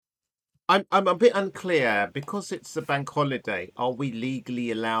I'm a bit unclear because it's a bank holiday. Are we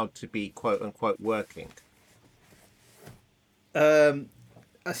legally allowed to be quote unquote working?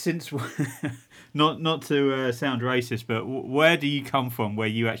 Since not to sound racist, but where do you come from where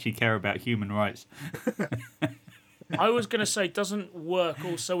you actually care about human rights? I was going to say, doesn't work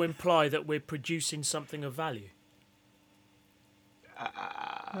also imply that we're producing something of value?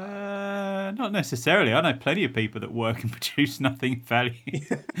 Not necessarily. I know plenty of people that work and produce nothing of value.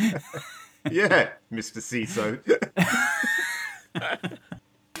 Yeah, Mr. CISO.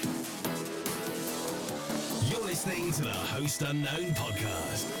 You're listening to the Host Unknown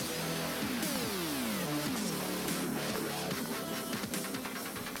podcast.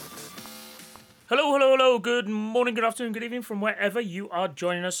 Hello, hello, hello. Good morning, good afternoon, good evening from wherever you are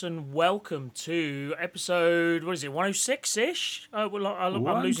joining us, and welcome to episode, what is it, 106-ish? I'm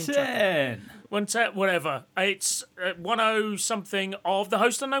losing track. 110, whatever. It's 10-something of the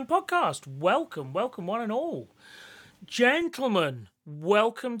Host Unknown podcast. Welcome, welcome, one and all. Gentlemen,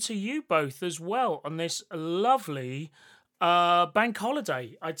 welcome to you both as well on this lovely bank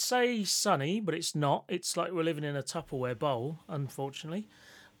holiday. I'd say sunny, but it's not. It's like we're living in a Tupperware bowl, unfortunately.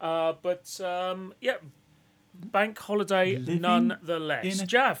 Yeah, bank holiday Living nonetheless.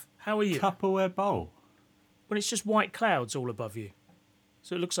 Jav, how are you? Tupperware bowl. When it's just white clouds all above you.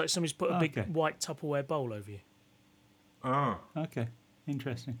 So it looks like somebody's put a big white Tupperware bowl over you. Oh, okay.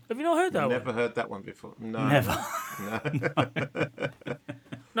 Interesting. Have you not heard that one? Never heard that one before. No. Never.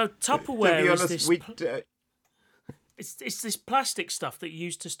 No, Tupperware To be honest, is this... It's this plastic stuff that you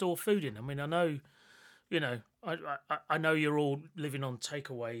use to store food in. I mean, I know... You know, I know you're all living on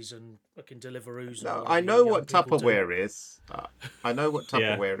takeaways and fucking Deliveroos. No, I know what Tupperware is. I know what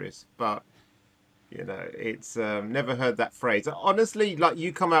Tupperware is, but you know, it's never heard that phrase. Honestly, like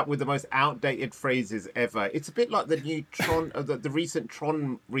you come out with the most outdated phrases ever. It's a bit like the new Tron, the recent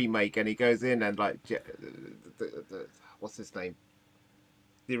Tron remake, and he goes in and like, what's his name?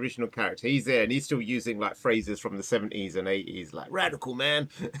 The original character. He's there and he's still using like phrases from the 70s and 80s, like radical man.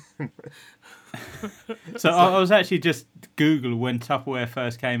 So I was actually just Google when Tupperware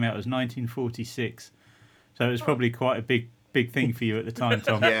first came out. It was 1946. So it was probably quite a big thing for you at the time,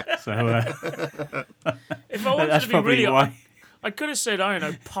 Tom. Yeah. So if I wanted that's to be probably really, why. I could have said, I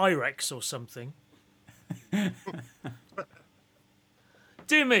don't know, Pyrex or something.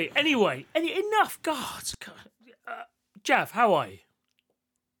 Dear me. Anyway, enough. God. Jav, how are you?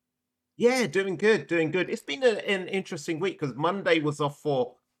 Yeah, doing good, doing good. It's been an interesting week because Monday was off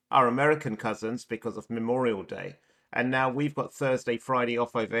for our American cousins because of Memorial Day. And now we've got Thursday, Friday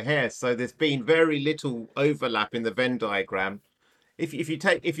off over here. So there's been very little overlap in the Venn diagram. If you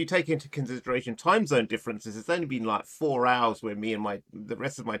take into consideration time zone differences, it's only been like 4 hours where me and the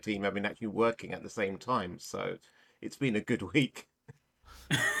rest of my team have been actually working at the same time. So it's been a good week.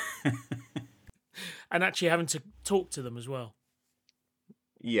 And actually having to talk to them as well.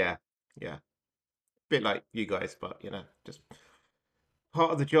 Yeah. Yeah. Bit like you guys, but you know, just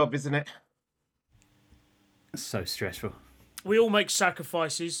part of the job, isn't it? So stressful. We all make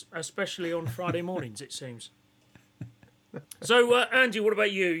sacrifices, especially on Friday mornings, it seems. So, Andy, what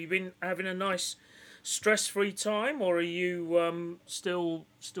about you? You been having a nice stress-free time, or are you still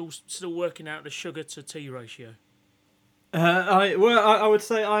working out the sugar to tea ratio? I would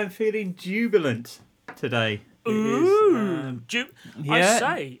say I'm feeling jubilant today. Ooh, yeah. I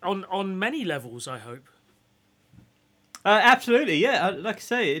say on many levels. I hope. Absolutely, yeah. Like I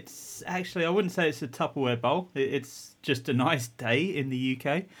say, it's actually I wouldn't say it's a Tupperware bowl. It's just a nice day in the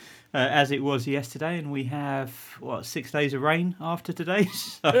UK, as it was yesterday, and we have 6 days of rain after today.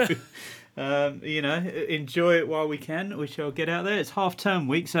 So, you know, enjoy it while we can. We shall get out there. It's half-term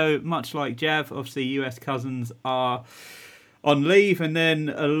week, so much like Jav, obviously US cousins are on leave, and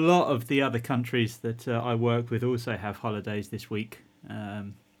then a lot of the other countries that I work with also have holidays this week.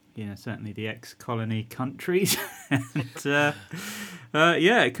 You know, certainly the ex-colony countries, and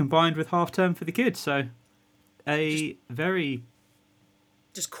yeah, combined with half term for the kids. So very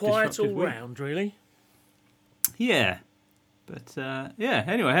just quiet all week. round, really. Yeah, but yeah.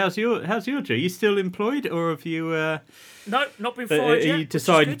 Anyway, how's your Joe? You still employed, or have you? No, not been fired yet. You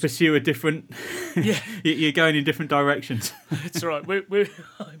decided to pursue a different... Yeah. You're going in different directions. It's all right. We're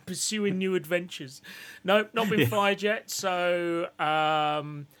pursuing new adventures. No, not been fired yet. So,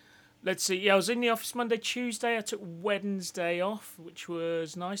 let's see. Yeah, I was in the office Monday, Tuesday. I took Wednesday off, which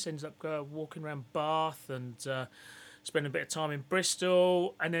was nice. Ended up walking around Bath and spending a bit of time in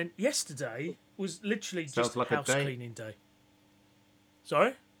Bristol. And then yesterday was literally just like house cleaning day.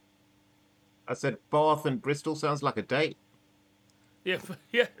 Sorry? I said Bath and Bristol sounds like a date. Yeah,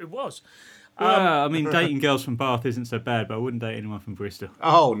 it was. I mean, dating girls from Bath isn't so bad, but I wouldn't date anyone from Bristol.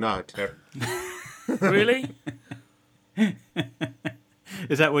 Oh, no, terrible. Really?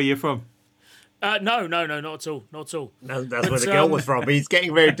 Is that where you're from? No, not at all. Not at all. No, that's where the girl was from. He's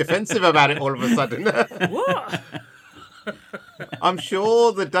getting very defensive about it all of a sudden. What? I'm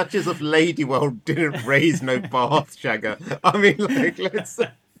sure the Duchess of Ladywell didn't raise no Bath, Shagger. I mean, like, let's...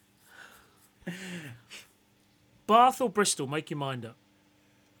 Bath or Bristol? Make your mind up.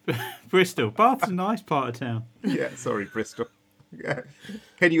 Bristol. Bath's a nice part of town. Yeah, sorry, Bristol. Yeah.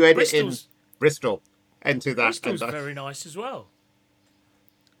 Can you edit Bristol's- in Bristol into that? Bristol's very nice as well.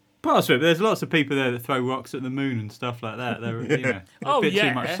 Parts of it, but there's lots of people there that throw rocks at the moon and stuff like that. They're, a bit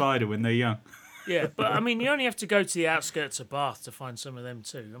too much cider when they're young. Yeah, but I mean, you only have to go to the outskirts of Bath to find some of them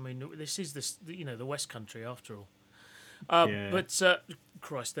too. I mean, this is the West Country after all. But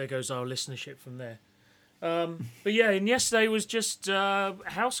Christ, there goes our listenership from there. But yeah, and yesterday was just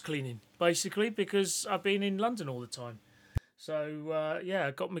house cleaning basically because I've been in London all the time. So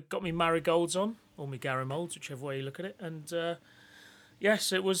got me marigolds on or my Garamolds, whichever way you look at it, and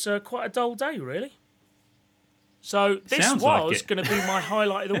yes, it was quite a dull day really. So this Sounds was like going to be my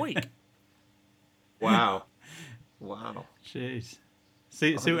highlight of the week. Wow. Jeez.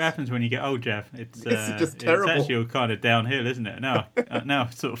 See what happens when you get old, Jav. It's just terrible. It's actually kind of downhill, isn't it? Now I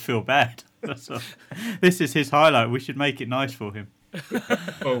sort of feel bad. This is his highlight. We should make it nice for him.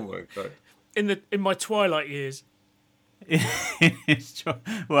 Oh my god. In my twilight years.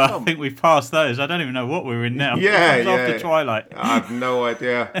 Well, I think we've passed those. I don't even know what we're in now. Yeah, after Twilight. I have no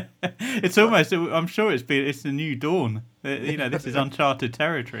idea. It's almost. I'm sure it's the new dawn. This is uncharted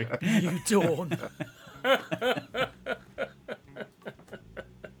territory. New dawn.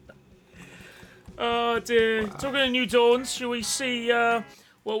 Oh dear. Talking of new dawns, shall we see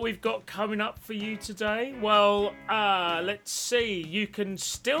what we've got coming up for you today? Well, let's see. You can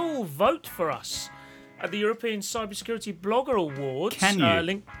still vote for us at the European Cybersecurity Blogger Awards. Can you?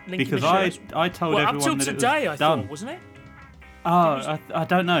 Link because I told up everyone till that today, it was I done. thought, wasn't it? Oh, I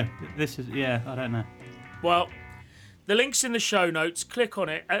don't know. I don't know. Well, the link's in the show notes. Click on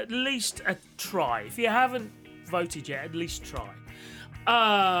it. At least try. If you haven't voted yet, at least try.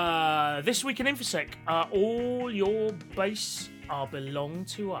 This week in InfoSec, all your base belong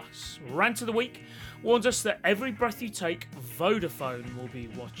to us. Rant of the week warns us that every breath you take, Vodafone will be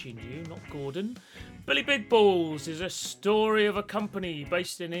watching you, not Gordon. Billy Big Balls is a story of a company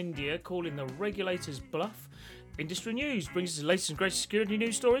based in India calling the regulators bluff. Industry News brings us the latest and greatest security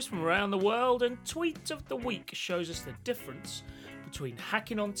news stories from around the world, and Tweet of the Week shows us the difference between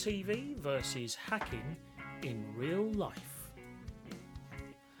hacking on TV versus hacking in real life.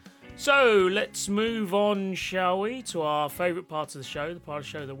 So let's move on, shall we, to our favourite part of the show, the part of the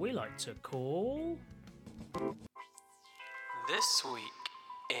show that we like to call... This Week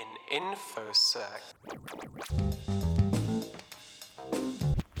in InfoSec.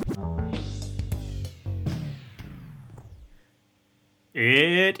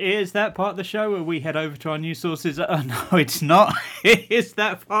 It is that part of the show where we head over to our news sources. No, it's not. It is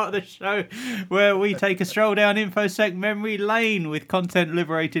that part of the show where we take a stroll down InfoSec memory lane with content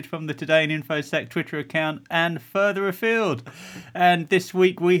liberated from the Today in InfoSec Twitter account and further afield. And this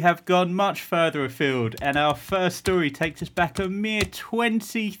week we have gone much further afield, and our first story takes us back a mere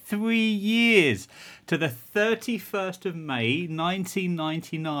 23 years to the 31st of May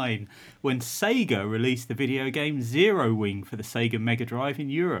 1999, when Sega released the video game Zero Wing for the Sega Mega Drive in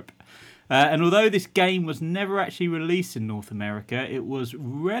Europe. And although this game was never actually released in North America, it was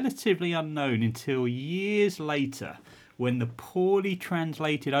relatively unknown until years later, when the poorly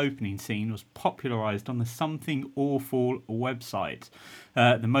translated opening scene was popularised on the Something Awful website.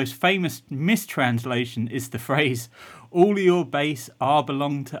 The most famous mistranslation is the phrase, "All your base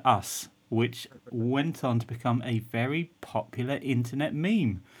belong to us," which went on to become a very popular internet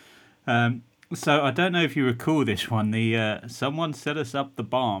meme. So I don't know if you recall this one. Someone set us up the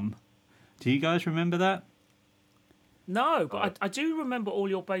bomb. Do you guys remember that? No, but I do remember all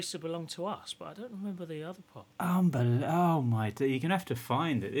your bases belong to us, but I don't remember the other part. Oh my! You're gonna have to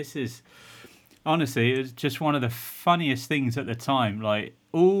find it. This is honestly, it was just one of the funniest things at the time. Like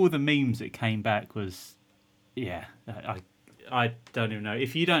all the memes that came back was, yeah. I don't even know.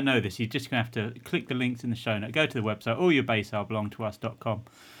 If you don't know this, you're just gonna have to click the links in the show note. Go to the website, allyourbaseBelongToUs.com.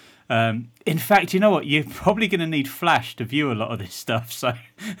 In fact, you know what? You're probably going to need Flash to view a lot of this stuff, so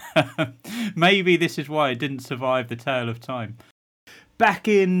maybe this is why it didn't survive the tale of time. Back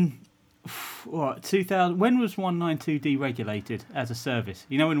in 2000, when was 192 deregulated as a service?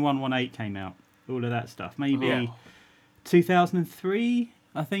 You know, when 118 came out, all of that stuff. Maybe 2003,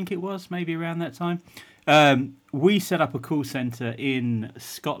 I think it was, maybe around that time. We set up a call centre in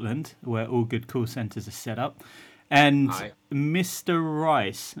Scotland, where all good call centres are set up. And Mr.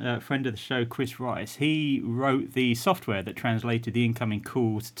 Rice, a friend of the show, Chris Rice, he wrote the software that translated the incoming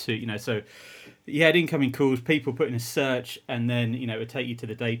calls to, so you had incoming calls, people put in a search, and then, it would take you to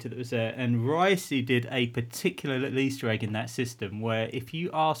the data that was there. And Rice, he did a particular little Easter egg in that system where if you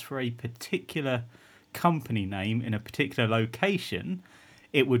asked for a particular company name in a particular location,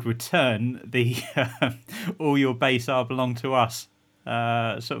 it would return the all your base are belong to us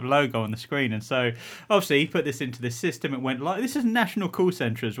sort of logo on the screen. And so obviously he put this into the system. It went like, this is a national call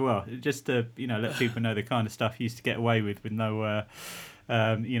centre as well, just to let people know the kind of stuff you used to get away with no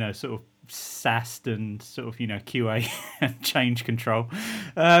sort of SAST and sort of QA and change control.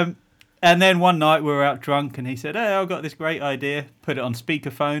 And then one night we were out drunk and he said, hey, I've got this great idea, put it on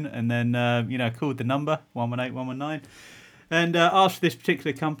speakerphone, and then called the number 118-119 and asked for this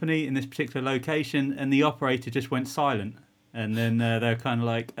particular company in this particular location, and the operator just went silent. And then they're kind of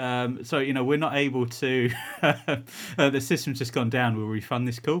like, so, we're not able to, the system's just gone down, we'll refund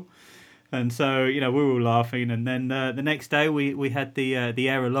this call. And so, we were all laughing. And then the next day we had the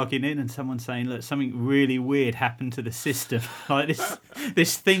error logging in and someone saying, look, something really weird happened to the system. Like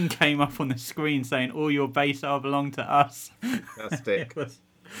this thing came up on the screen saying, all your base are belong to us. Fantastic.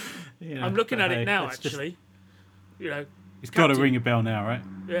 I'm looking at it now, actually. It's got to ring a bell now, right?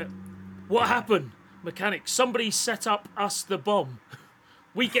 Yeah. What happened? Mechanic, somebody set up us the bomb.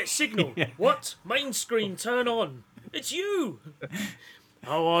 We get signal. Yeah. What? Main screen, turn on. It's you.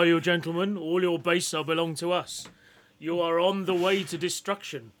 How are you, gentlemen? All your base are belong to us. You are on the way to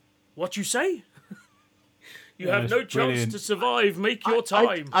destruction. What you say? You have no chance to survive. Make your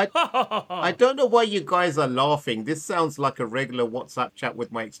time. I don't know why you guys are laughing. This sounds like a regular WhatsApp chat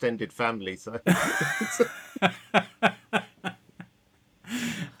with my extended family. So.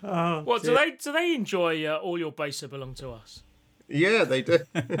 What do they enjoy? All your base belong to us. Yeah, they do.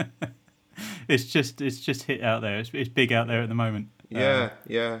 It's just hit out there. It's big out there at the moment. Yeah.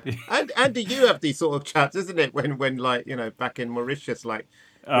 And do you have these sort of chats, isn't it? When like back in Mauritius, like.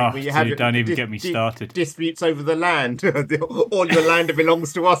 When you have don't even get me started. Disputes over the land. All your land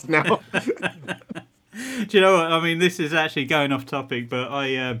belongs to us now. Do you know what? I mean, this is actually going off topic,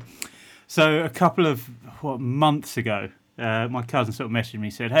 but so a couple of months ago, my cousin sort of messaged me,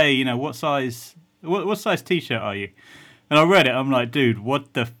 said, "Hey, what size t-shirt are you?" And I read it. I'm like, "Dude,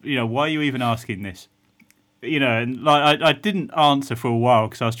 what the? Why are you even asking this?" And like I didn't answer for a while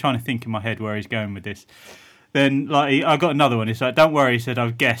because I was trying to think in my head where he's going with this. Then, like, I got another one. He's like, "Don't worry," he said,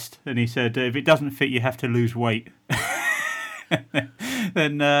 "I've guessed." And he said, "If it doesn't fit, you have to lose weight."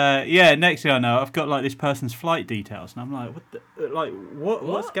 Then, next thing I know, I've got like this person's flight details, and I'm like,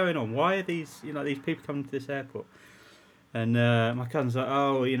 what's going on? Why are these these people coming to this airport? And my cousin's like,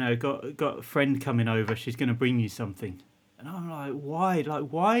 "Oh, got a friend coming over. She's going to bring you something." And I'm like, "Why? Like,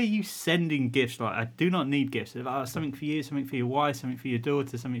 why are you sending gifts? Like, I do not need gifts. Like, something for you, something for your wife, something for your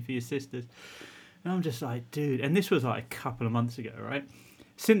daughter, something for your sisters." And I'm just like, dude, and this was like a couple of months ago, right?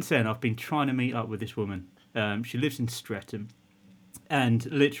 Since then, I've been trying to meet up with this woman. She lives in Streatham. And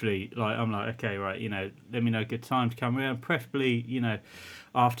literally, like, I'm like, okay, right, let me know a good time to come around. Preferably,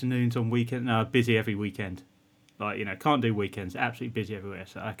 afternoons on weekend. No, busy every weekend. Like, can't do weekends. Absolutely busy everywhere.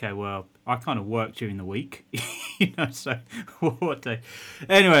 So, okay, well, I kind of work during the week. So what day?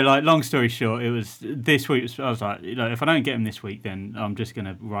 Anyway, like, long story short, it was this week. I was like, if I don't get them this week, then I'm just going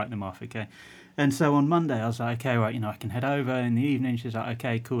to write them off, okay? And so on Monday, I was like, okay, right, I can head over in the evening. She's like,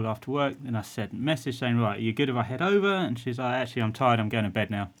 okay, cool, after work. Then I sent a message saying, right, are you good if I head over? And she's like, actually, I'm tired. I'm going to bed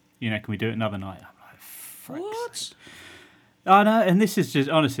now. Can we do it another night? I'm like, what? I know, and this is just,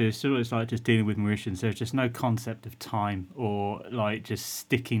 honestly, it's always like just dealing with Mauritians. There's just no concept of time or like just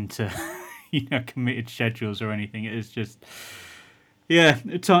sticking to, committed schedules or anything. It is just,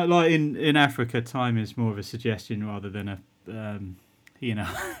 like in Africa, time is more of a suggestion rather than a,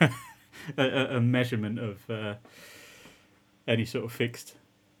 a measurement of any sort of fixed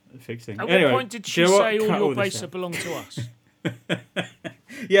thing. At what point did she say all your base belong to us?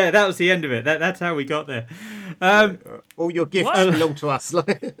 Yeah, that was the end of it. That's how we got there. All your gifts belong to us.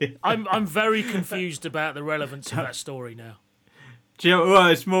 I'm very confused about the relevance of that story now. Well,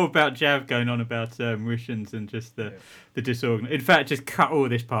 it's more about Jav going on about Mauritians and just the disorganized. In fact, just cut all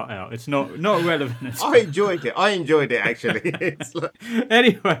this part out. It's not relevant. I enjoyed it actually. It's like...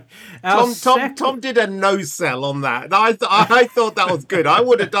 Anyway, Tom did a no sell on that. I thought that was good. I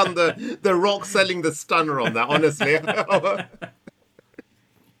would have done the Rock selling the stunner on that. Honestly.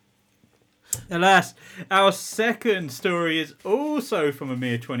 Alas, our second story is also from a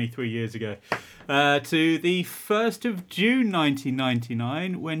mere 23 years ago, to the 1st of June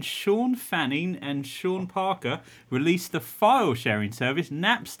 1999, when Sean Fanning and Sean Parker released the file-sharing service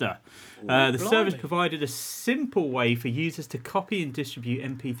Napster. The service provided a simple way for users to copy and distribute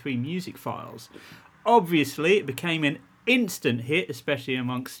MP3 music files. Obviously, it became an instant hit, especially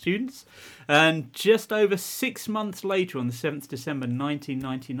amongst students. And just over 6 months later, on the 7th December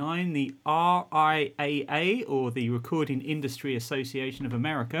 1999, the RIAA, or the Recording Industry Association of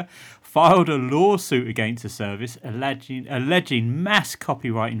America, filed a lawsuit against the service, alleging mass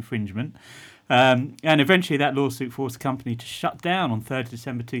copyright infringement. And eventually that lawsuit forced the company to shut down on 3rd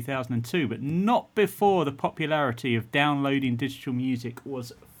December 2002, but not before the popularity of downloading digital music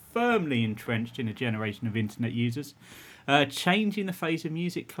was firmly entrenched in a generation of internet users, changing the face of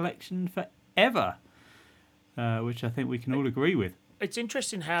music collection forever, which I think we can all agree with. It's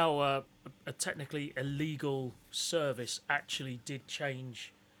interesting how a technically illegal service actually did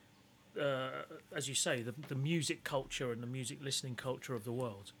change, as you say, the music culture and the music listening culture of the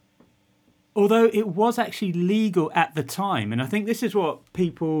world. Although it was actually legal at the time, and I think this is what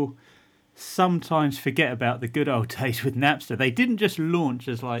people sometimes forget about the good old days with Napster. They didn't just launch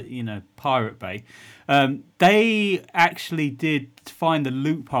as Pirate Bay. They actually did find the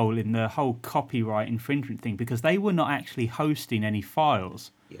loophole in the whole copyright infringement thing, because they were not actually hosting any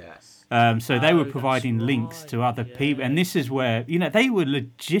files. Yes. So they were providing links to other people, and this is where they were a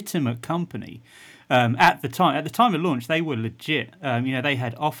legitimate company. At the time of launch, they were legit. They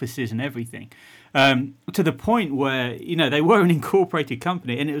had offices and everything. To the point where, they were an incorporated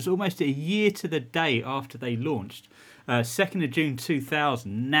company, and it was almost a year to the day after they launched. 2nd of June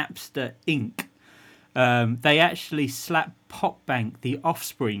 2000, Napster Inc. They actually slapped Popbank, The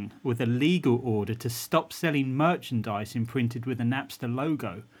Offspring, with a legal order to stop selling merchandise imprinted with a Napster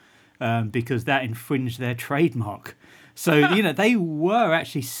logo, because that infringed their trademark. So, they were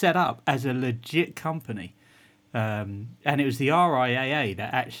actually set up as a legit company. And it was the RIAA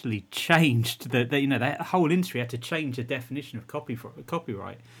that actually changed that whole industry had to change the definition of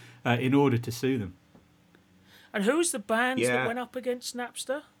copyright in order to sue them. And who was the bands that went up against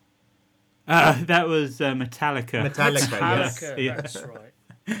Napster? That was Metallica. Metallica, yes. That's right.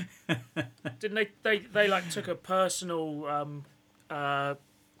 Didn't they took a personal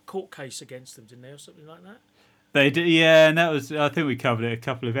court case against them, didn't they, or something like that? They did, yeah, and that was, I think we covered it a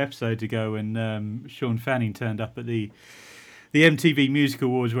couple of episodes ago when Sean Fanning turned up at the MTV Music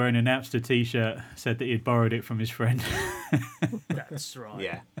Awards wearing a Napster t-shirt, said that he had borrowed it from his friend. That's right.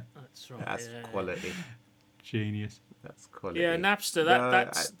 Yeah. That's right. That's quality. Genius. That's quality. Yeah, Napster,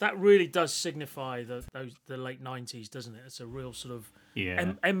 that really does signify the late 90s, doesn't it? It's a real sort of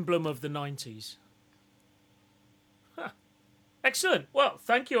emblem of the 90s. Huh. Excellent. Well,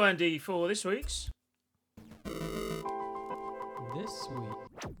 thank you, Andy, for this week's. This week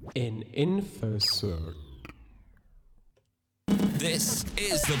in InfoSec. This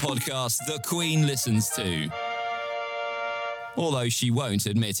is the podcast the Queen listens to, although she won't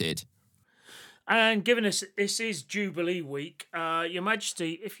admit it. And given this is Jubilee Week, Your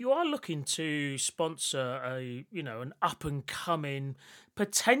Majesty, if you are looking to sponsor an up and coming,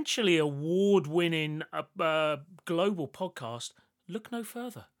 potentially award-winning global podcast, look no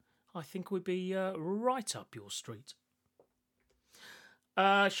further. I think we'd be right up your street.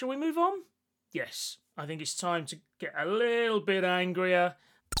 Shall we move on? Yes, I think it's time to get a little bit angrier.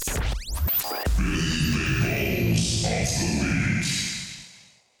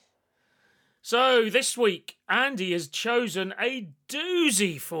 So this week, Andy has chosen a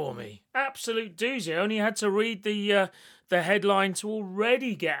doozy for me. Absolute doozy. I only had to read the headline to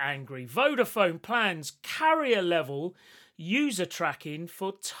already get angry. Vodafone plans carrier level user tracking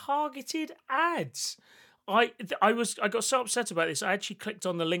for targeted ads. I got so upset about this. I actually clicked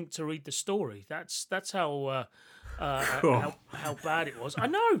on the link to read the story. That's how bad it was. I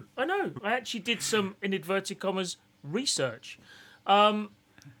know. I actually did some, in inverted commas, research.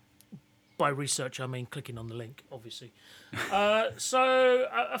 By research, I mean clicking on the link, obviously. So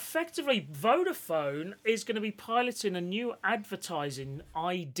effectively, Vodafone is going to be piloting a new advertising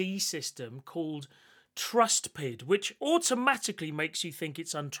ID system called TrustPid, which automatically makes you think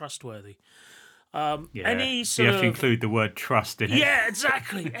it's untrustworthy. You have to include the word trust in it. Yeah,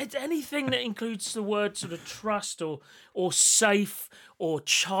 exactly. Anything that includes the word sort of trust or safe or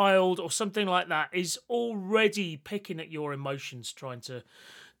child or something like that is already picking at your emotions, trying to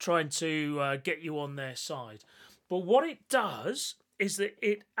get you on their side. But what it does is that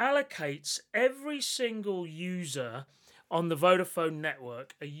it allocates every single user on the Vodafone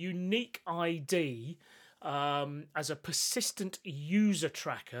network a unique ID as a persistent user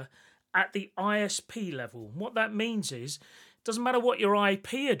tracker, at the ISP level. What that means is, it doesn't matter what your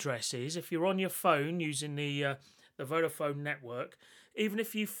IP address is. If you're on your phone using the Vodafone network, even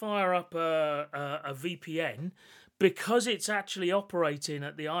if you fire up a VPN, because it's actually operating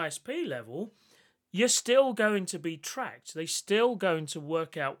at the ISP level, you're still going to be tracked. They're still going to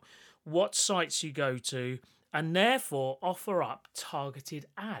work out what sites you go to and therefore offer up targeted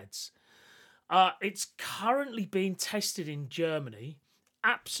ads. It's currently being tested in Germany.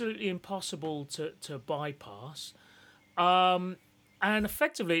 Absolutely impossible to bypass. And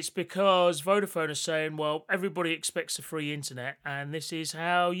effectively, it's because Vodafone is saying, well, everybody expects a free internet, and this is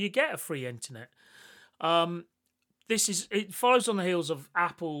how you get a free internet. It follows on the heels of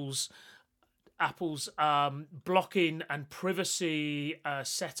Apple's blocking and privacy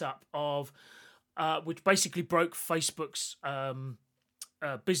setup of which basically broke Facebook's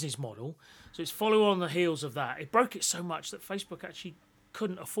business model. So it's follow on the heels of that. It broke it so much that Facebook actually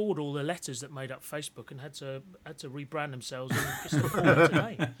couldn't afford all the letters that made up Facebook and had to rebrand themselves and just afford it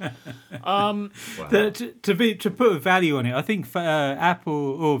today. To put a value on it, I think Apple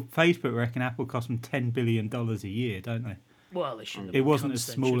or Facebook reckon Apple cost them $10 billion a year, don't they? Well, they shouldn't. It wasn't a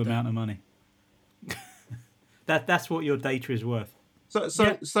small amount of money. That's what your data is worth.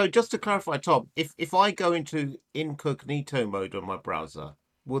 So just to clarify, Tom, if I go into incognito mode on my browser,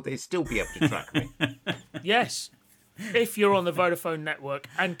 will they still be able to track me? Yes, if you're on the Vodafone network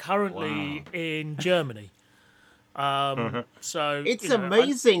and currently in Germany. So it's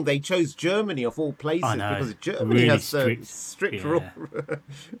amazing they chose Germany of all places because Germany really has strict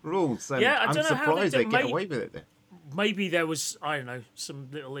rules. So Yeah, I I'm don't know how surprised they get away with it there. Maybe there was, I don't know, some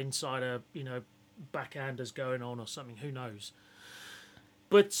little insider, backhanders going on or something. Who knows?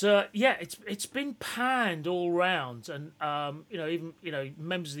 But it's been panned all round, and even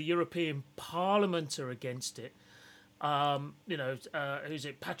members of the European Parliament are against it. Who's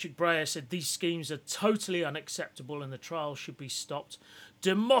it? Patrick Breyer said these schemes are totally unacceptable and the trial should be stopped.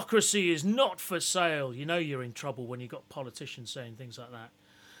 Democracy is not for sale. You know you're in trouble when you've got politicians saying things like that.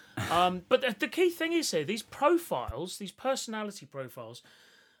 But the key thing is here, these profiles, these personality profiles,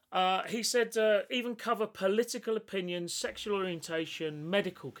 he said even cover political opinions, sexual orientation,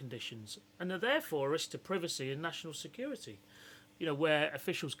 medical conditions, and are therefore a risk to privacy and national security. Where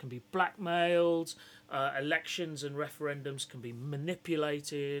officials can be blackmailed, elections and referendums can be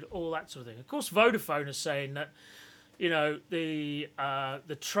manipulated, all that sort of thing. Of course, Vodafone is saying that, the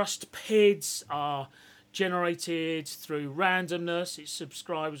trust PIDs are generated through randomness. Its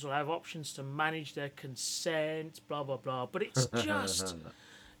subscribers will have options to manage their consent, blah, blah, blah. But it's just...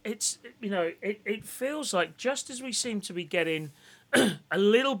 it feels like just as we seem to be getting a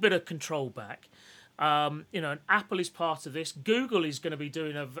little bit of control back, and Apple is part of this. Google is going to be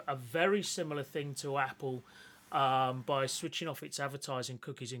doing a very similar thing to Apple by switching off its advertising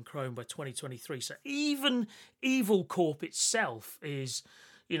cookies in Chrome by 2023. So even Evil Corp itself is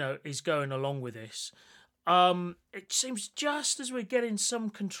going along with this. It seems just as we're getting some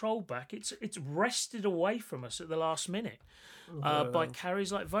control back, it's wrested away from us at the last minute by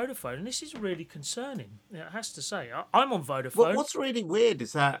carriers like Vodafone, and this is really concerning. It has to say, I'm on Vodafone. What's really weird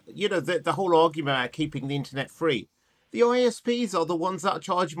is that the whole argument about keeping the internet free. The ISPs are the ones that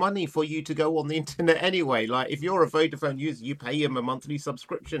charge money for you to go on the internet anyway. Like if you're a Vodafone user, you pay them a monthly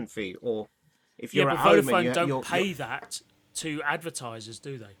subscription fee, or if you're at home, Vodafone don't pay that to advertisers,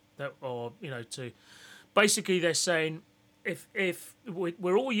 do they? To basically they're saying if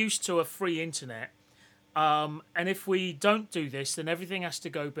we're all used to a free internet, and if we don't do this, then everything has to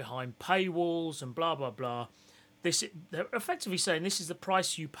go behind paywalls and blah blah blah. They're effectively saying this is the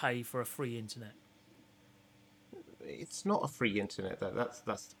price you pay for a free internet. It's not a free internet though. That's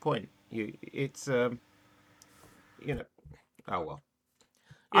the point. Oh well.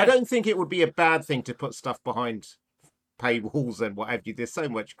 Yeah. I don't think it would be a bad thing to put stuff behind paywalls and what have you. There's so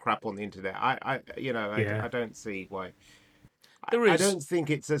much crap on the internet. I don't see why. I don't think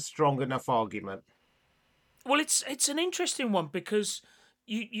it's a strong enough argument. Well, it's an interesting one because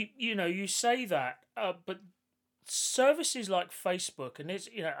you say that, but services like Facebook and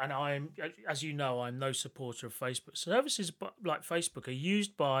and I'm, as you know, I'm no supporter of Facebook. Services like Facebook are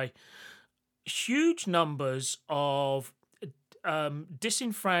used by huge numbers of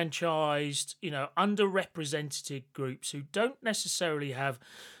disenfranchised, underrepresented groups who don't necessarily have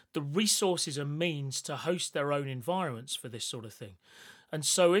the resources and means to host their own environments for this sort of thing. And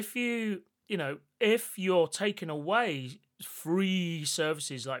so if you're taking away free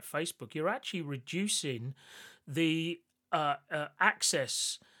services like Facebook, you're actually reducing the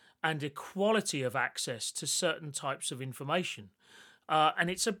access and equality of access to certain types of information, and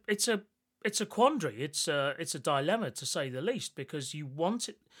it's a quandary. It's a dilemma to say the least, because you want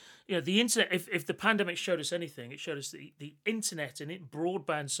it. the internet. If the pandemic showed us anything, it showed us the internet and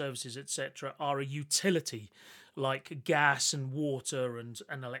broadband services, etc., are a utility like gas and water and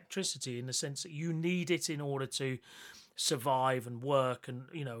electricity, in the sense that you need it in order to survive and work and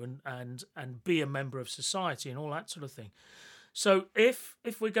and be a member of society and all that sort of thing. So if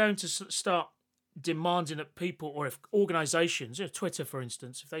we're going to start demanding that people, or if organizations, Twitter for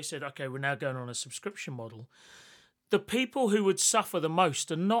instance, if they said, okay, we're now going on a subscription model, the people who would suffer the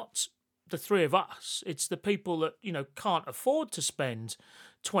most are not the three of us. It's the people that can't afford to spend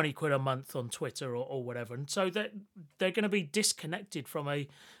 20 quid a month on Twitter or whatever, and so they're going to be disconnected from a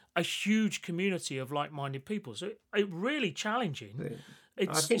huge community of like-minded people. So it's really challenging. I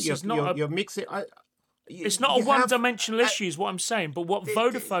think you're mixing. It's not a one-dimensional issue, is what I'm saying. But what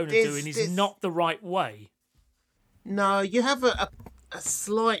Vodafone are doing is not the right way. No, you have a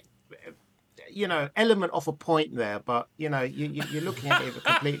slight, element of a point there, but you're looking at it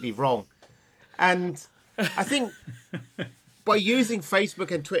completely wrong. And I think by using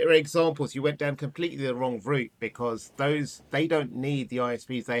Facebook and Twitter examples, you went down completely the wrong route, because they don't need the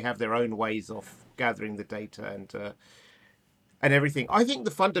ISPs. They have their own ways of gathering the data and everything. I think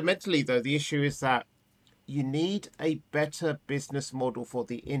fundamentally, though, the issue is that you need a better business model for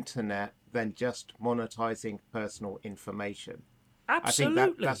the internet than just monetizing personal information. Absolutely. I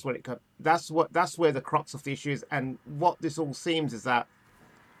think that's what it comes. That's where the crux of the issue is. And what this all seems is that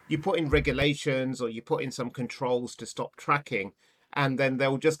you put in regulations or you put in some controls to stop tracking, and then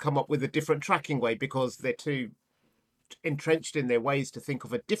they'll just come up with a different tracking way because they're too entrenched in their ways to think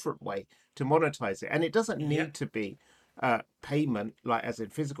of a different way to monetize it. And it doesn't need to be payment, like as in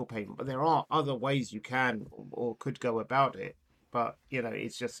physical payment, but there are other ways you can or could go about it. But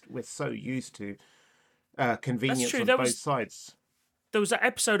it's just we're so used to convenience on both sides. There was that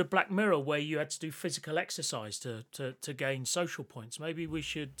episode of Black Mirror where you had to do physical exercise to gain social points. Maybe we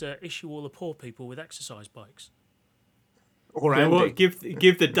should issue all the poor people with exercise bikes. Or Andy. Give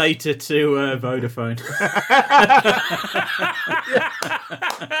the data to Vodafone.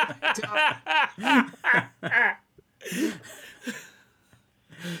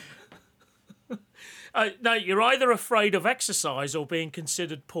 No, you're either afraid of exercise or being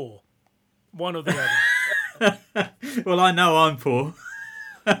considered poor. One or the other. Well, I know I'm poor.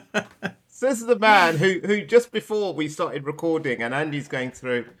 So this is the man who just before we started recording, and Andy's going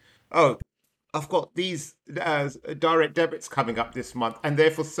through, I've got these direct debits coming up this month, and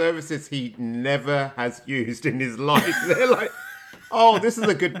they're for services he never has used in his life. They're like, oh, this is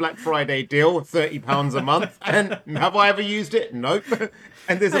a good Black Friday deal, £30 a month. And have I ever used it? Nope.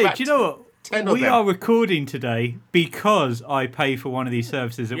 And there's about do you know what? 10 of we them. are recording today because I pay for one of these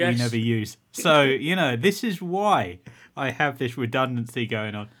services that we never use. So, this is why I have this redundancy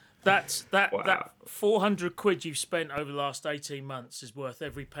going on. That 400 quid you've spent over the last 18 months is worth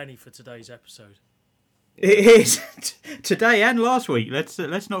every penny for today's episode. It is today and last week. Let's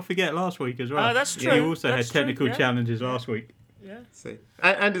not forget last week as well. That's true. We also had technical challenges last week. Yeah. See,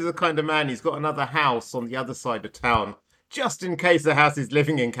 and is the kind of man, he's got another house on the other side of town, just in case the house he's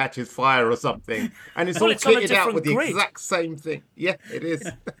living in catches fire or something, and it's all kitted out with the exact same thing. Yeah, it is.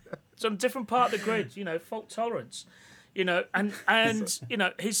 It's on a different part of the grid. Fault tolerance. And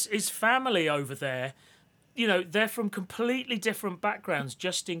his family over there, they're from completely different backgrounds,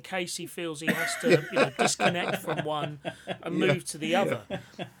 just in case he feels he has to disconnect from one and move to the other.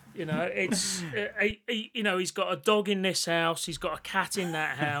 It's he's got a dog in this house, he's got a cat in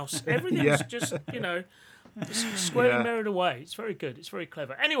that house. Everything's just squarely mirrored away. It's very good. It's very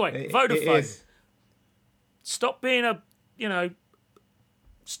clever. Anyway, Vodafone, stop being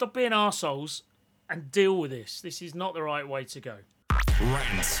arseholes and deal with this. This is not the right way to go.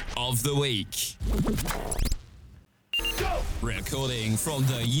 Rant of the week. Go! Recording from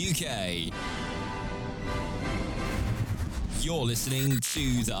the UK. You're listening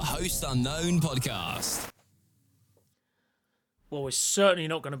to the Host Unknown podcast. Well, we're certainly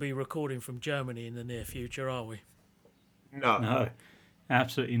not going to be recording from Germany in the near future, are we? No,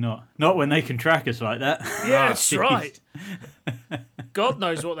 absolutely not. Not when they can track us like that. Yeah, that's right. God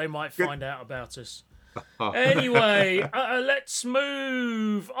knows what they might find out about us. Anyway, let's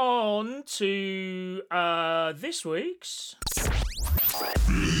move on to this week's...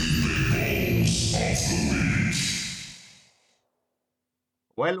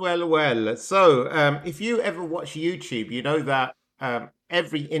 Well. So, if you ever watch YouTube, you know that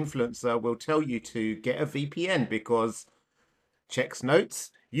every influencer will tell you to get a VPN because, checks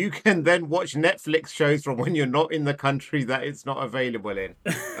notes, you can then watch Netflix shows from when you're not in the country that it's not available in.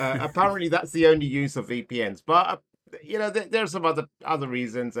 Apparently, that's the only use of VPNs. But, there are some other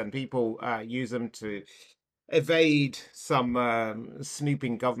reasons, and people use them to evade some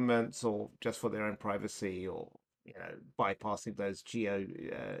snooping governments, or just for their own privacy, or bypassing those geo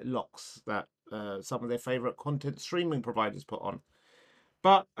locks that some of their favorite content streaming providers put on.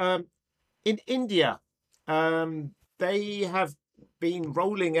 But in India, they have been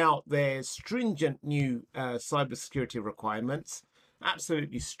rolling out their stringent new cybersecurity requirements,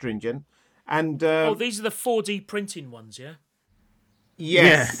 absolutely stringent. And these are the 4D printing ones, yeah?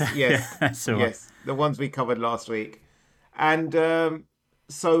 Yes, Yeah. yes, That's the one. yes, the ones we covered last week. And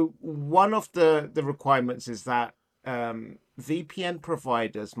so one of the requirements is that VPN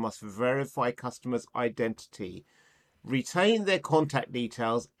providers must verify customers' identity, retain their contact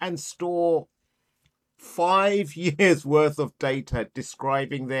details, and store 5 years worth of data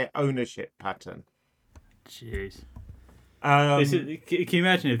describing their ownership pattern. Jeez. Um, Can you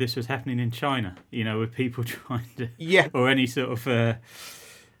imagine if this was happening in China? With people trying to, Yeah. or any sort of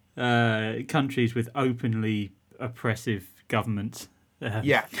countries with openly oppressive governments.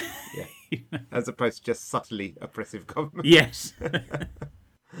 yeah, as opposed to just subtly oppressive government. Yes.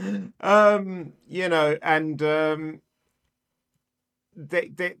 And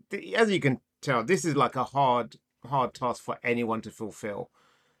they, as you can tell, this is like a hard task for anyone to fulfill.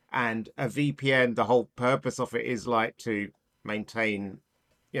 And a VPN, the whole purpose of it is like to maintain,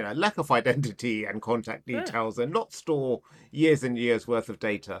 lack of identity and contact details, and not store years and years worth of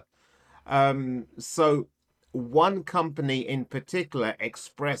data. So one company in particular,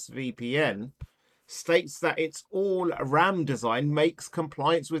 ExpressVPN, states that its all RAM design makes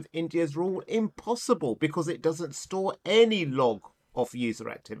compliance with India's rule impossible because it doesn't store any log of user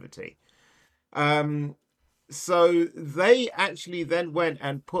activity. So they actually then went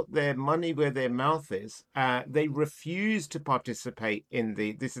and put their money where their mouth is. They refuse to participate in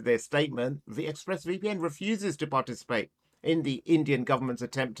this is their statement, the ExpressVPN refuses to participate in the Indian government's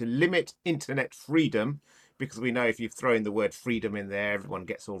attempt to limit internet freedom, because we know if you've thrown the word freedom in there, everyone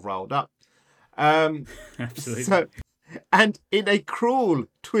gets all riled up. Absolutely. So, and in a cruel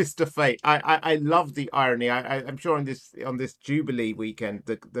twist of fate, I love the irony. I'm sure on this Jubilee weekend,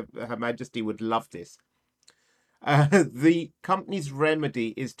 Her Majesty would love this. The company's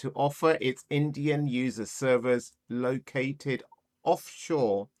remedy is to offer its Indian user servers located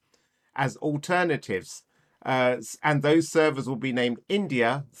offshore as alternatives, and those servers will be named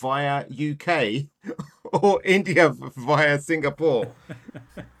India via UK or India via Singapore.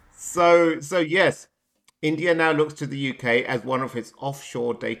 So yes, India now looks to the UK as one of its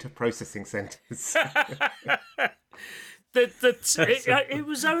offshore data processing centres. It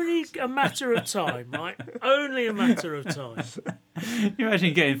was only a matter of time, right? Only a matter of time. You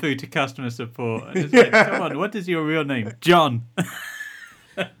imagine getting through to customer support. And it's like, come on, what is your real name? John.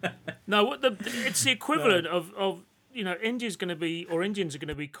 No, it's the equivalent of Indians are going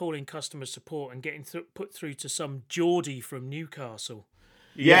to be calling customer support and getting put through to some Geordie from Newcastle.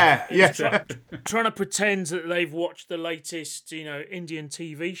 Yeah. Trying to pretend that they've watched the latest, Indian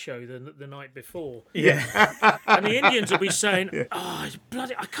TV show the night before. Yeah. And the Indians will be saying,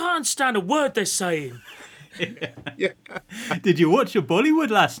 bloody, I can't understand a word they're saying. Yeah. Did you watch your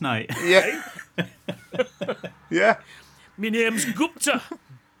Bollywood last night? Yeah. Yeah. My name's Gupta.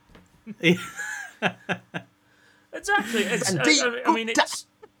 Exactly.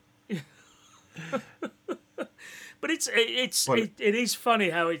 But it is funny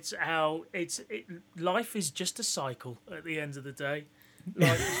how life is just a cycle at the end of the day.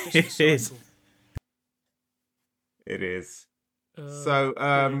 Life is just a cycle. It is.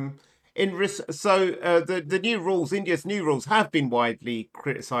 The new rules, India's new rules, have been widely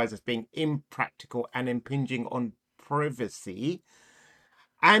criticised as being impractical and impinging on privacy.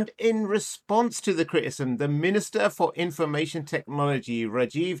 And in response to the criticism, the Minister for Information Technology,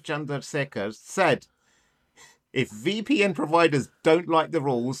 Rajiv Chandrasekhar, said, if VPN providers don't like the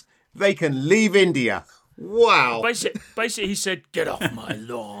rules, they can leave India. Wow. Basically, he said, get off my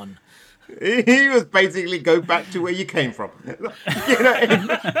lawn. He was basically go back to where you came from.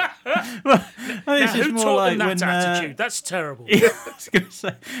 Well, Who taught them that attitude? That's terrible. Yeah, I was going to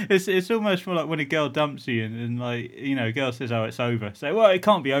say, it's almost more like when a girl dumps you and a girl says, oh, it's over. So, well, it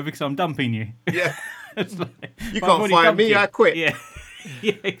can't be over because I'm dumping you. Yeah. It's like, You can't fire me, I quit. Yeah,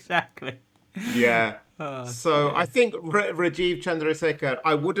 yeah, exactly. Yeah. So I think Rajiv Chandrasekhar,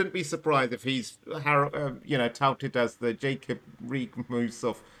 I wouldn't be surprised if he's touted as the Jacob Rees-Mogg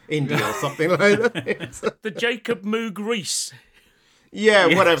of India or something like that. The Jacob Rees-Mogg. Yeah,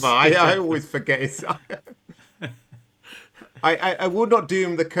 yes. Whatever. I always forget his. I would not do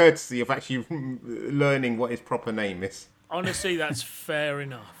him the courtesy of actually learning what his proper name is. Honestly, that's fair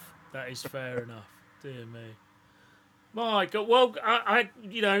enough. That is fair enough. Dear me. My God. Well, I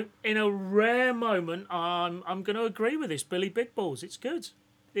in a rare moment, I'm going to agree with this. Billy Big Balls. It's good.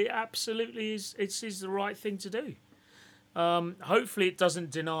 It absolutely is. It is the right thing to do. Hopefully, it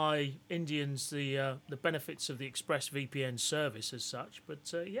doesn't deny Indians the benefits of the ExpressVPN service as such.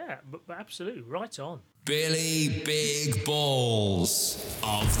 But but absolutely right on. Billy Big Balls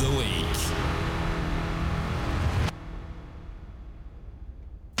of the Week.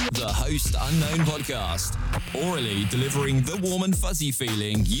 The Host Unknown podcast, orally delivering the warm and fuzzy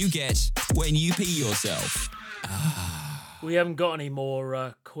feeling you get when you pee yourself. We haven't got any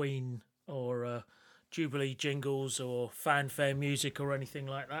more Queen or Jubilee jingles or fanfare music or anything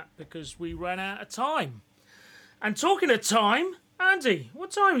like that because we ran out of time. And talking of time, Andy,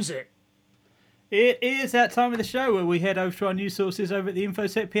 what time is it? It is that time of the show where we head over to our news sources over at the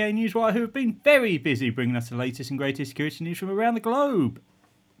InfoSec PA Newswire, who have been very busy bringing us the latest and greatest security news from around the globe.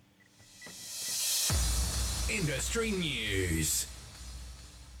 Industry news.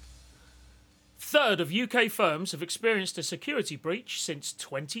 Third of UK firms have experienced a security breach since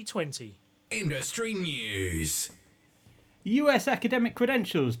 2020. Industry news. US academic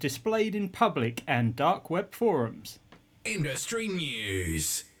credentials displayed in public and dark web forums. Industry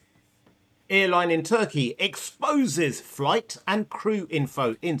news. Airline in Turkey exposes flight and crew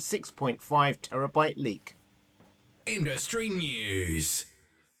info in 6.5 terabyte leak. Industry news.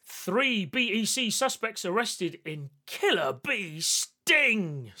 3 BEC suspects arrested in Killer Bee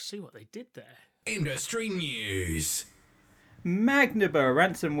Sting. See what they did there. Industry news. Magniber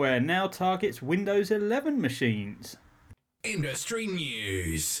ransomware now targets Windows 11 machines. Industry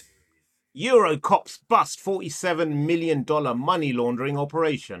news. Eurocops bust $47 million money laundering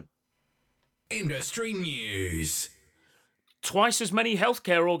operation. Industry news. Twice as many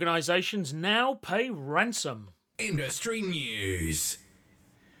healthcare organisations now pay ransom. Industry news.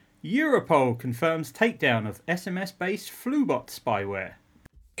 Europol confirms takedown of SMS-based Flubot spyware.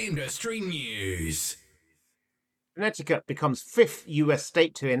 Industry news. Connecticut becomes 5th US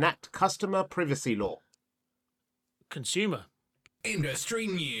state to enact customer privacy law. Consumer. Industry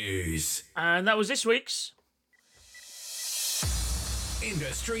news. And that was this week's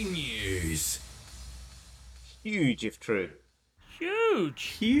Industry news. Huge if true.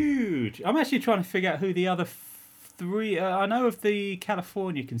 Huge. I'm actually trying to figure out who the other three... I know of the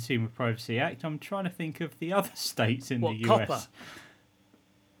California Consumer Privacy Act. I'm trying to think of the other states in the US.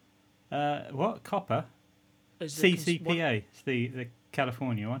 Copper? What? Copper? CCPA. It's the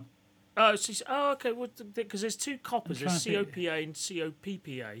California one. Oh, okay. Well, because there's two coppers. There's COPA and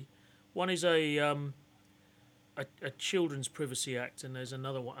COPPA. One is a Children's Privacy Act, and there's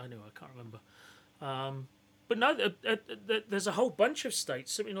another one. Anyway, I can't remember. But no, there's a whole bunch of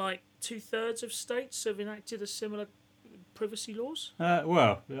states. Something like 2/3 of states have enacted a similar privacy laws.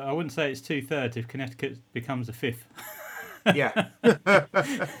 Well, I wouldn't say it's 2/3 if Connecticut becomes a 5th. Yeah.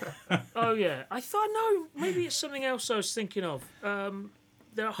 Oh yeah, I thought no. Maybe it's something else I was thinking of.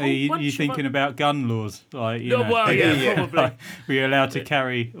 There are a whole bunch you thinking about gun laws, like well, yeah, probably. Like, we're allowed to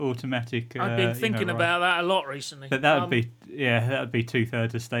carry automatic. I've been thinking about that a lot recently. But that would be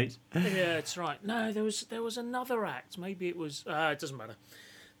 2/3 of states. Yeah, that's right. No, there was another act. Maybe it was. It doesn't matter.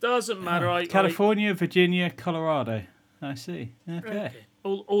 Doesn't matter. California, Virginia, Colorado. I see. Okay.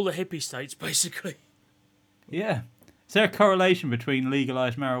 All the hippie states, basically. Yeah. Is there a correlation between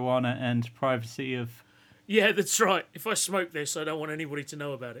legalised marijuana and privacy of... Yeah, that's right. If I smoke this, I don't want anybody to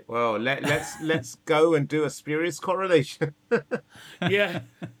know about it. Well, let's go and do a spurious correlation. Yeah.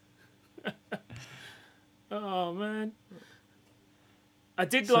 Oh, man. I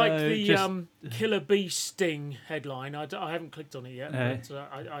did like the Killer Bee Sting headline. I haven't clicked on it yet.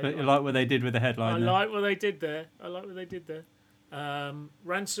 But, I like what they did with the headline. I like what they did there.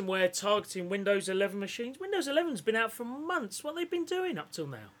 Ransomware targeting Windows 11 machines. Windows 11's been out for months. What have they been doing up till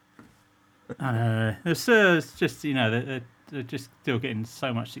now? I know. It's just, they're just still getting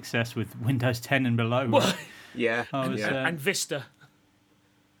so much success with Windows 10 and below. Well, Yeah. and Vista.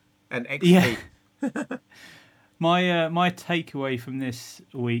 And XP. Yeah. My takeaway from this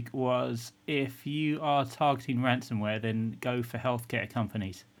week was if you are targeting ransomware, then go for healthcare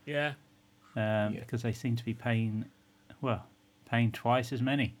companies. Yeah. Because they seem to be paying twice as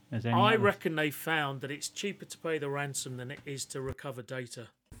many as any I others. reckon they found that it's cheaper to pay the ransom than it is to recover data.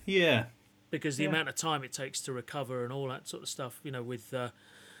 Yeah. Because the amount of time it takes to recover and all that sort of stuff, with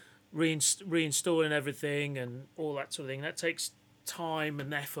reinstalling everything and all that sort of thing, that takes time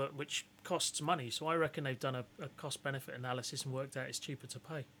and effort, which costs money. So I reckon they've done a cost-benefit analysis and worked out it's cheaper to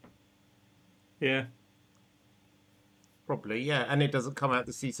pay. Yeah. Probably, yeah. And it doesn't come out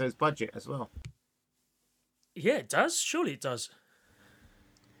the CISO's budget as well. Yeah, it does. Surely it does.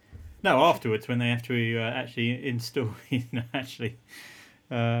 No, afterwards when they have to actually install,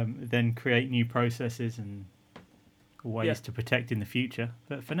 then create new processes and ways to protect in the future.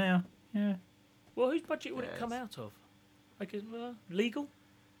 But for now, yeah. Well, whose budget would it come out of? I guess legal.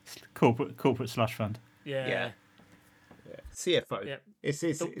 Corporate slush fund. Yeah. CFO. Yeah. It's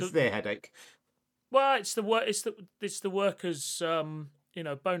their headache. Well, it's the workers'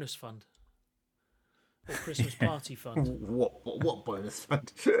 bonus fund or Christmas party fund. What bonus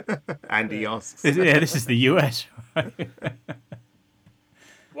fund? Andy asks. This is the US. Right?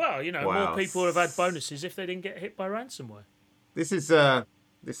 Well, more people would have had bonuses if they didn't get hit by ransomware. This is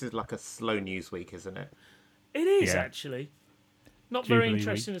like a slow news week, isn't it? It is actually not Jubilee very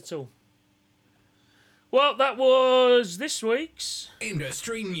interesting at all. Well, that was this week's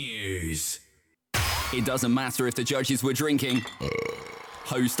industry news. It doesn't matter if the judges were drinking.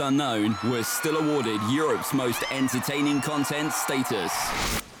 Host Unknown was still awarded Europe's most entertaining content status.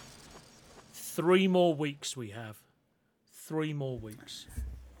 3 more weeks we have. 3 more weeks.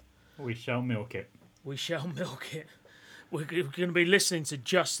 We shall milk it. We shall milk it. We're going to be listening to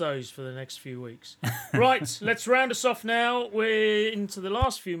just those for the next few weeks. Right, let's round us off now. We're into the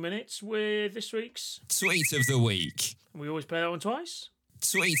last few minutes with this week's Tweet of the Week. We always play that one twice.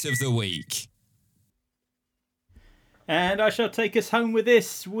 Tweet of the Week. And I shall take us home with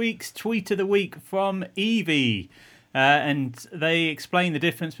this week's Tweet of the Week from Evie. And they explain the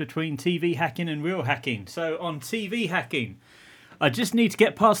difference between TV hacking and real hacking. So on TV hacking, I just need to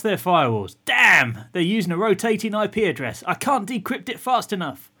get past their firewalls. Damn, they're using a rotating IP address. I can't decrypt it fast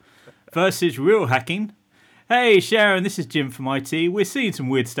enough. Versus real hacking. Hey Sharon, this is Jim from IT. We're seeing some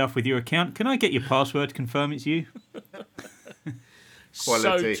weird stuff with your account. Can I get your password to confirm it's you?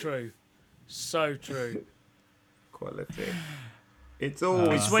 Quality. So true. So true. Quality. It's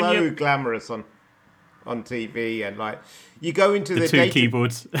always so glamorous on TV, and like you go into the two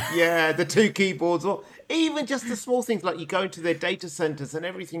keyboards. Yeah, the 2 keyboards, or even just the small things like you go into their data centers and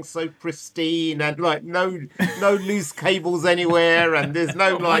everything's so pristine and like no loose cables anywhere, and there's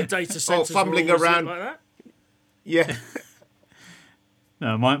no data centers fumbling around like that. Yeah.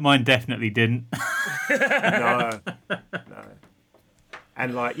 No, mine definitely didn't. No.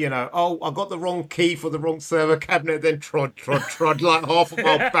 And like, I got the wrong key for the wrong server cabinet, then trod like half a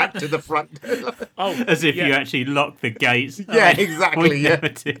mile back to the front. As if you actually lock the gates. Yeah, exactly. Yeah.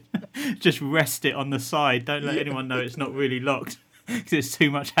 Just rest it on the side. Don't let anyone know it's not really locked, because it's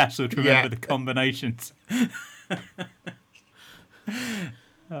too much hassle to remember the combinations.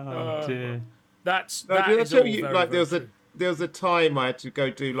 Dear. That did I is tell all you, very, like very there was a time I had to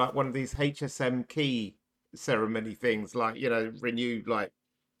go do like one of these HSM key ceremony things, like renew like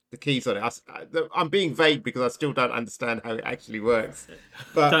the keys on it. I'm being vague because I still don't understand how it actually works.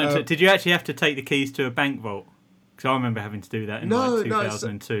 But did you actually have to take the keys to a bank vault? Because I remember having to do that in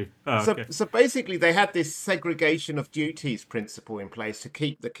 2002. So basically, they had this segregation of duties principle in place to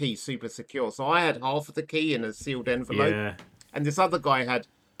keep the key super secure. So I had half of the key in a sealed envelope, and this other guy had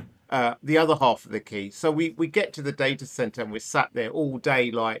the other half of the key. So we get to the data center and we're sat there all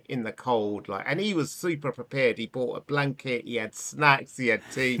day, like in the cold, like, and he was super prepared. He bought a blanket, he had snacks, he had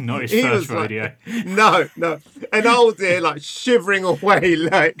tea. Not his first rodeo. No. And I was there like shivering away,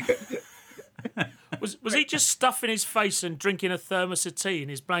 like. Was he just stuffing his face and drinking a thermos of tea in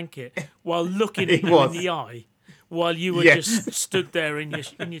his blanket while looking at you in the eye, while you were just stood there in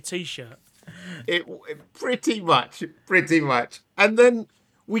your t-shirt? It pretty much. And then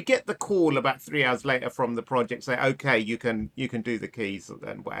we get the call about 3 hours later from the project, say, okay, you can do the keys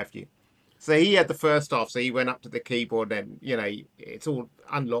and what have you. So he had the first half, so he went up to the keyboard and, it's all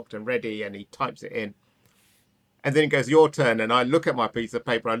unlocked and ready, and he types it in. And then it goes, your turn, and I look at my piece of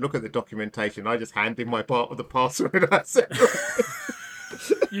paper, I look at the documentation, I just hand in my part of the password. I said,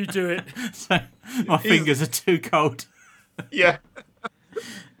 you do it. So my fingers are too cold. Yeah.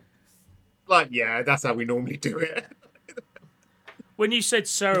 That's how we normally do it. When you said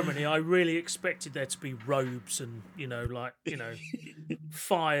ceremony, I really expected there to be robes and,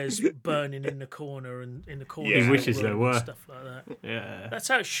 fires burning in the corner and in the corner. He wishes there were. Stuff like that. Yeah. That's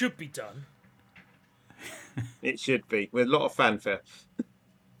how it should be done. It should be, with a lot of fanfare.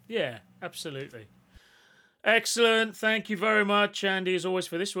 Yeah, absolutely. Excellent. Thank you very much, Andy, as always,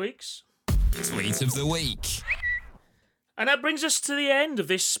 for this week's Tweet of the Week. And that brings us to the end of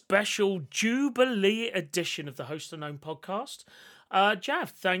this special Jubilee edition of the Host Unknown podcast.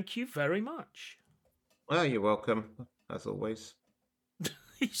 Jav, thank you very much. Well, you're welcome, as always.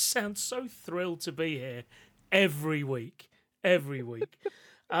 You sound so thrilled to be here every week.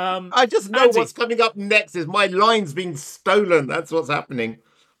 I just know Andy, what's coming up next is my line's being stolen. That's what's happening.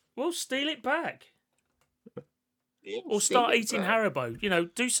 We'll steal it back. Or start eating Haribo. You know,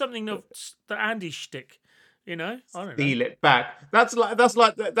 do something of the Andy shtick. You know, I don't know. Steal it back. That's like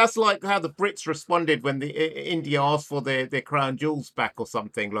how the Brits responded when India asked for their crown jewels back or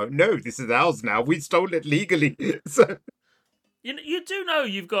something. Like, no, this is ours now. We stole it legally. So you do know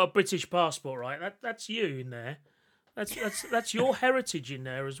you've got a British passport, right? That's you in there. That's your heritage in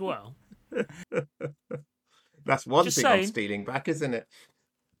there as well. That's one Just thing saying. I'm stealing back, isn't it?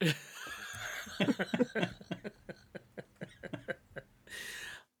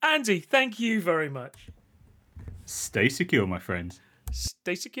 Andy, thank you very much. Stay secure, my friends.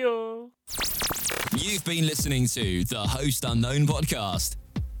 Stay secure. You've been listening to the Host Unknown podcast.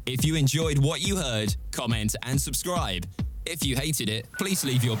 If you enjoyed what you heard, comment and subscribe. If you hated it, please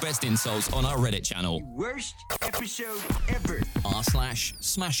leave your best insults on our Reddit channel. Worst episode ever.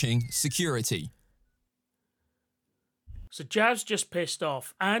 r/smashing security. So Jav's just pissed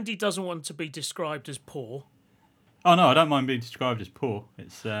off. Andy doesn't want to be described as poor. Oh no, I don't mind being described as poor.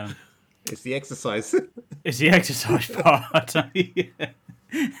 It's It's the exercise. it's the exercise part.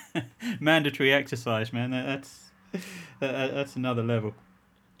 Mandatory exercise, man. That's another level.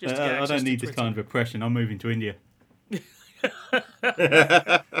 Just to get I access don't to need this Twitter. kind of oppression. I'm moving to India.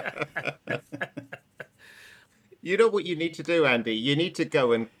 You know what you need to do, Andy? You need to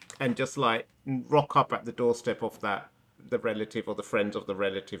go and just like rock up at the doorstep of the relative or the friend of the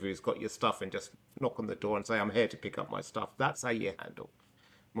relative who's got your stuff and just knock on the door and say, I'm here to pick up my stuff. That's how you handle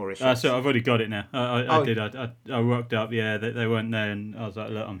Mauritius. So I've already got it now. I did. I rocked up. Yeah, they weren't there, and I was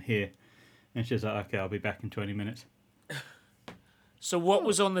like, look, I'm here. And she's like, okay, I'll be back in 20 minutes. So what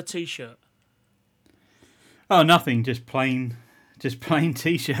was on the T-shirt? Oh, nothing. Just plain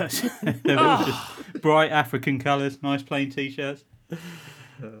T-shirts. They're all just bright African colours. Nice plain T-shirts.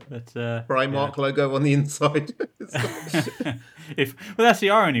 But Primark logo on the inside. well, that's the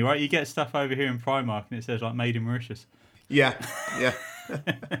irony, right? You get stuff over here in Primark, and it says like "Made in Mauritius." Yeah.